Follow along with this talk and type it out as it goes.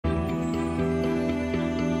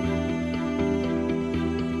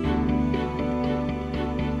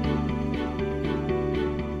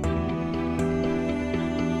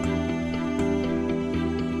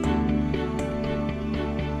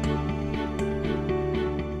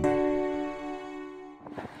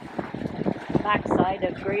back side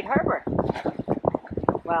of Great Harbor.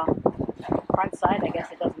 Well, front side, I guess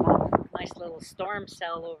it doesn't matter. Nice little storm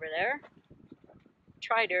cell over there.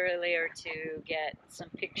 Tried earlier to get some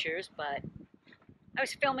pictures, but I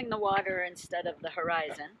was filming the water instead of the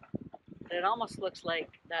horizon. But it almost looks like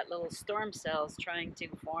that little storm cell's trying to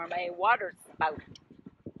form a water spout.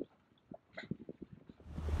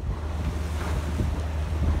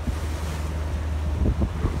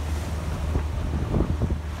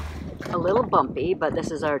 A little bumpy, but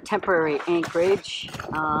this is our temporary anchorage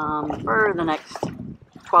for the next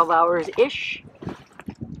 12 hours-ish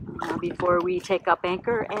before we take up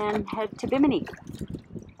anchor and head to Bimini.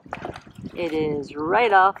 It is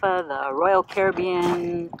right off of the Royal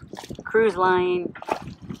Caribbean Cruise Line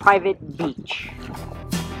private beach.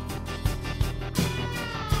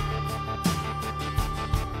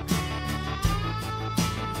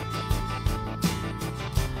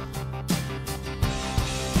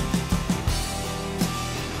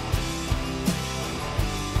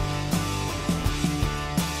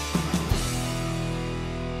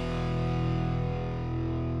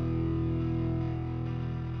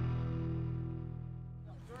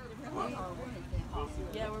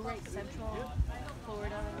 Yeah, we're right central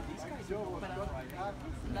Florida.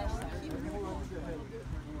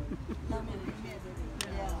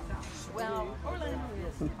 Well, Orlando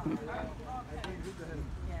is.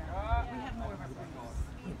 Yeah, we have more of our friends.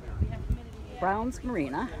 We have humidity. Brown's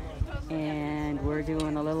Marina, and we're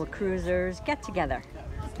doing a little cruisers get together.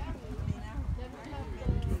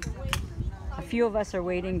 A few of us are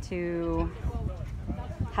waiting to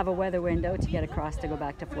have a weather window to get across to go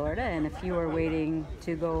back to Florida, and a few are waiting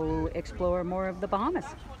to go explore more of the Bahamas.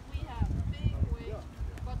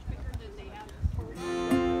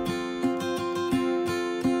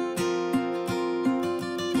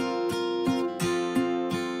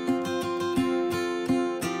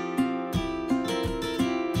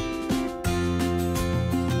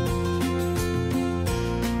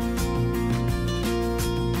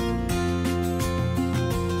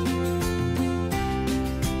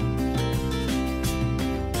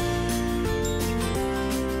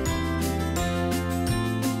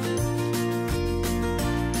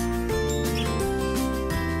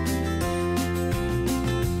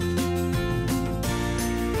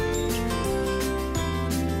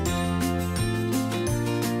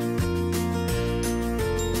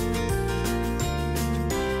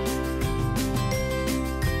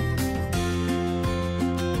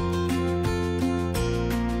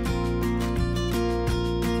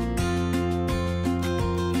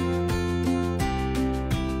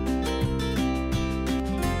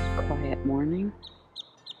 Morning.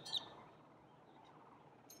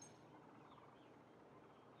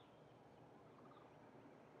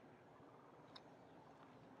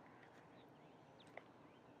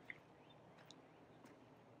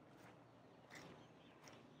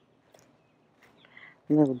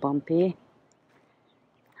 A little bumpy.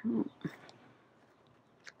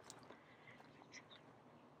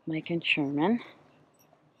 Mike and Sherman.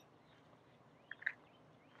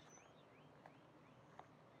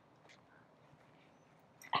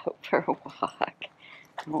 Out for a walk.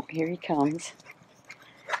 Oh, here he comes.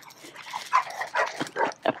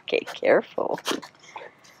 Okay, careful.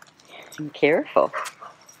 Careful.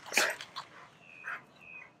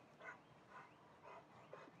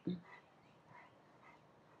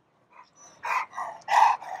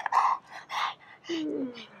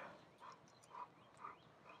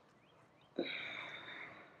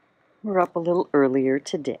 We're up a little earlier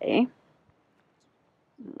today.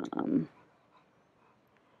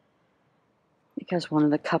 Because one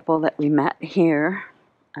of the couple that we met here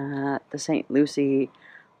at the St. Lucie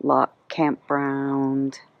Lock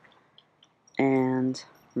Campground and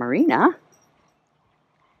Marina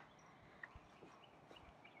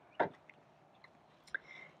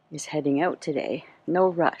is heading out today. No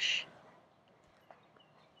rush.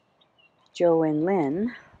 Joe and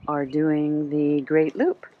Lynn are doing the Great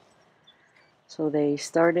Loop. So they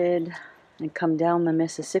started and come down the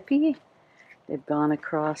Mississippi. They've gone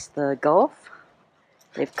across the Gulf.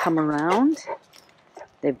 They've come around.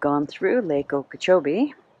 They've gone through Lake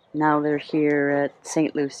Okeechobee. Now they're here at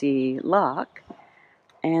St. Lucie Lock,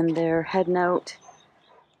 and they're heading out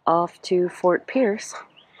off to Fort Pierce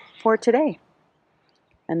for today,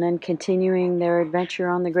 and then continuing their adventure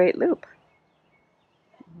on the Great Loop.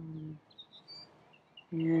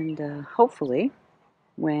 And hopefully,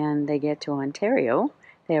 when they get to Ontario,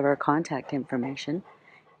 they have our contact information.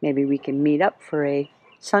 Maybe we can meet up for a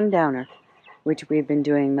sundowner, which we've been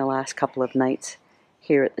doing the last couple of nights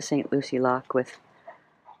here at the St. Lucie Lock with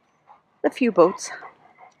the few boats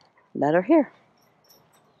that are here.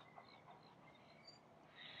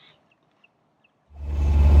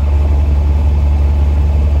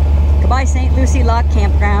 by St. Lucie Lock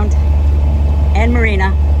Campground and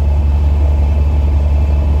Marina.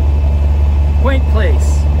 Quaint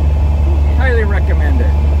place. Highly recommend it.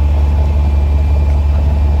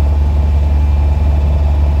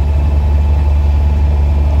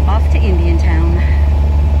 Off to Indian Town.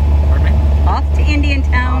 Pardon me? Off to Indian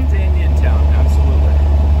Town. Off to Indian Town, absolutely.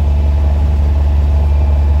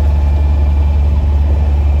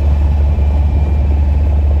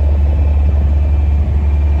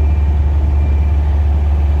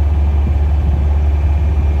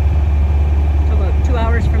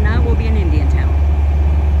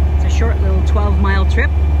 12-mile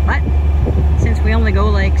trip, but since we only go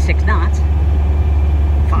like 6 knots,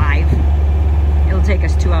 5, it'll take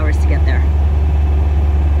us 2 hours to get there.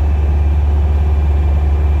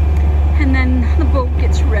 And then the boat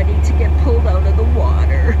gets ready to get pulled out of the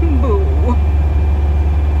water. Boo.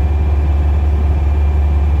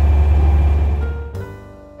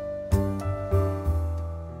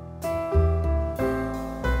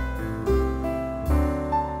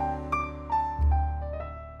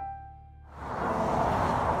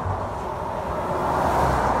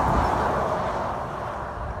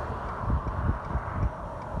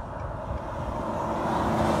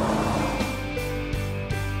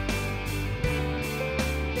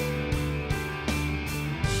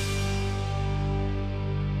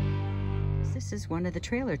 This is one of the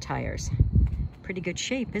trailer tires. Pretty good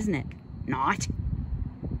shape, isn't it? Not.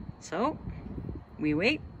 So, we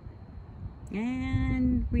wait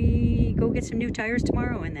and we go get some new tires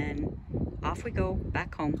tomorrow, and then off we go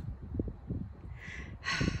back home.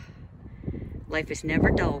 Life is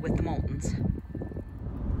never dull with the Moultons.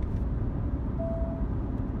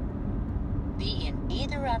 Be in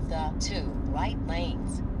either of the 2 right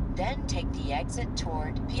lanes, then take the exit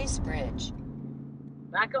toward Peace Bridge.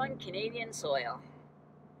 Back on Canadian soil.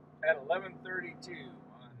 At 11:32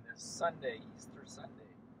 on this Sunday, Easter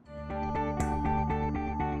Sunday.